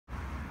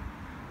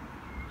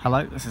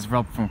Hello, this is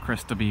Rob from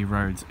Chris W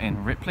Roads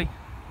in Ripley.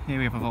 Here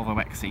we have a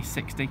Volvo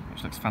XC60,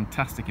 which looks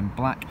fantastic in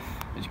black.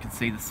 As you can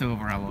see, the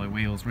silver alloy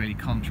wheels really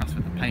contrast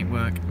with the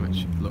paintwork,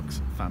 which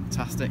looks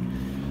fantastic.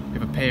 We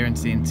have a peer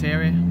into the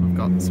interior. We've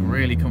got some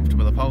really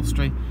comfortable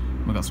upholstery.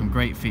 We've got some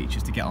great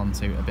features to get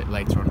onto a bit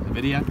later on in the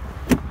video.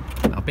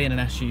 Now, being an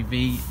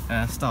SUV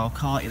style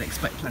car, you'd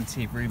expect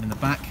plenty of room in the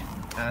back,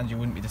 and you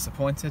wouldn't be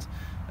disappointed.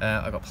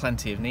 I've got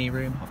plenty of knee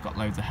room, I've got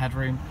loads of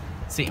headroom.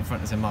 Seat in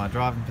front is in my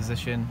driving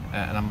position,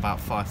 and I'm about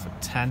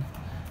 5'10",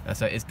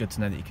 so it is good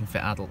to know that you can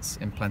fit adults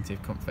in plenty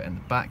of comfort in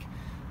the back.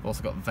 I've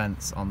also got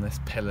vents on this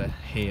pillar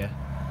here,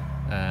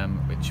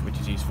 which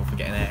is useful for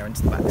getting air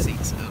into the back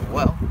seats as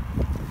well.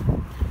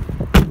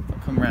 I'll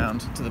come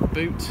round to the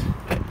boot.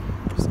 It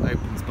just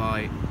opens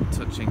by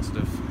touching sort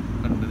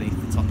of underneath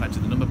the top edge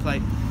of the number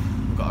plate.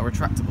 We've got a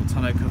retractable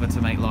tonneau cover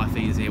to make life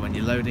easier when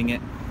you're loading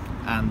it,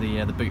 and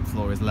the boot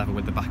floor is level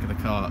with the back of the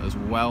car as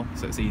well,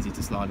 so it's easy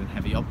to slide in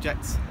heavy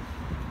objects.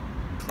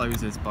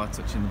 Closes by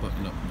touching the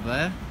button up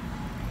there.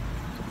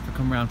 If I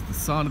come around to the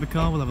side of the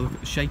car, we'll have a look at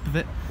the shape of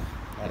it.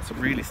 It's a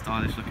really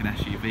stylish looking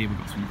SUV. We've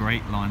got some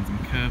great lines and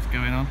curves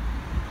going on.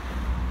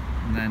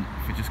 And then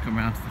if we just come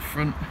around to the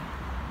front,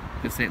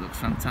 you'll see it looks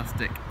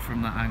fantastic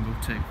from that angle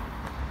too.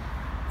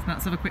 So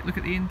let's have a quick look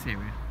at the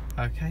interior.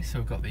 Okay, so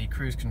we've got the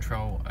cruise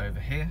control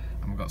over here,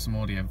 and we've got some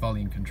audio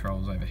volume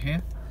controls over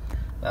here.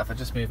 Now if I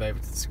just move over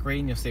to the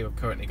screen, you'll see we've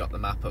currently got the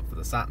map up for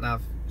the sat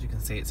nav. As you can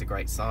see, it's a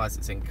great size,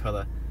 it's in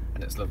colour,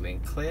 and it's lovely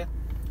and clear.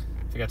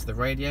 If you go to the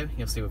radio,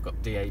 you'll see we've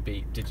got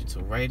DAB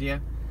digital radio.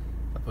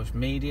 I push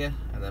media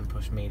and then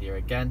push media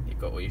again. You've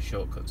got all your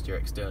shortcuts to your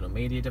external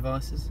media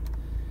devices.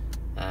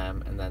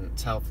 And then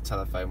tel for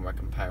telephone, where I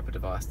can pair up a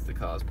device to the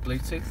car's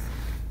Bluetooth.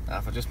 Now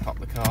if I just pop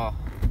the car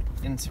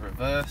into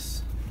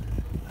reverse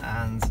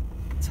and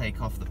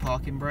take off the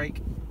parking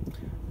brake,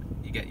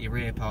 you get your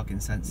rear parking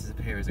sensors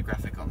appear as a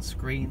graphic on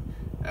screen,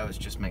 which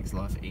just makes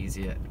life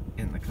easier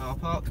in the car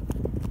park.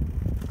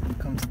 And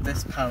come to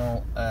this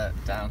panel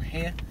down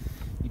here,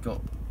 you've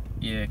got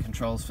your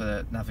controls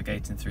for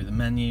navigating through the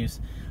menus,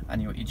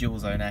 and you've got your dual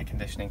zone air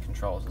conditioning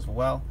controls as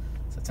well.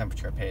 So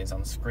temperature appears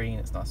on screen,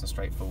 it's nice and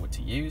straightforward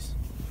to use.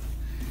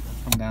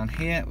 Come down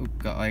here, we've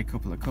got a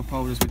couple of cup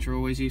holders which are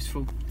always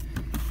useful.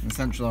 And the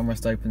central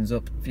armrest opens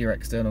up for your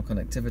external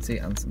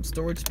connectivity and some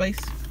storage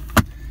space.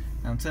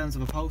 Now in terms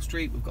of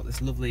upholstery, we've got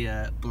this lovely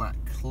black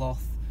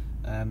cloth.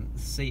 The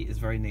seat is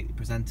very neatly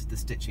presented, the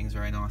stitching is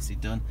very nicely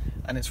done,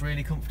 and it's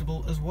really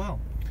comfortable as well.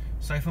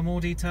 So for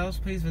more details,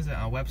 please visit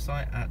our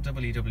website at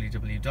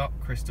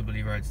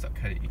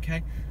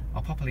www.chriswroads.co.uk.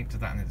 I'll pop a link to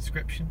that in the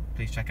description.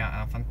 Please check out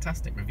our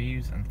fantastic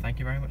reviews, and thank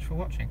you very much for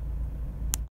watching.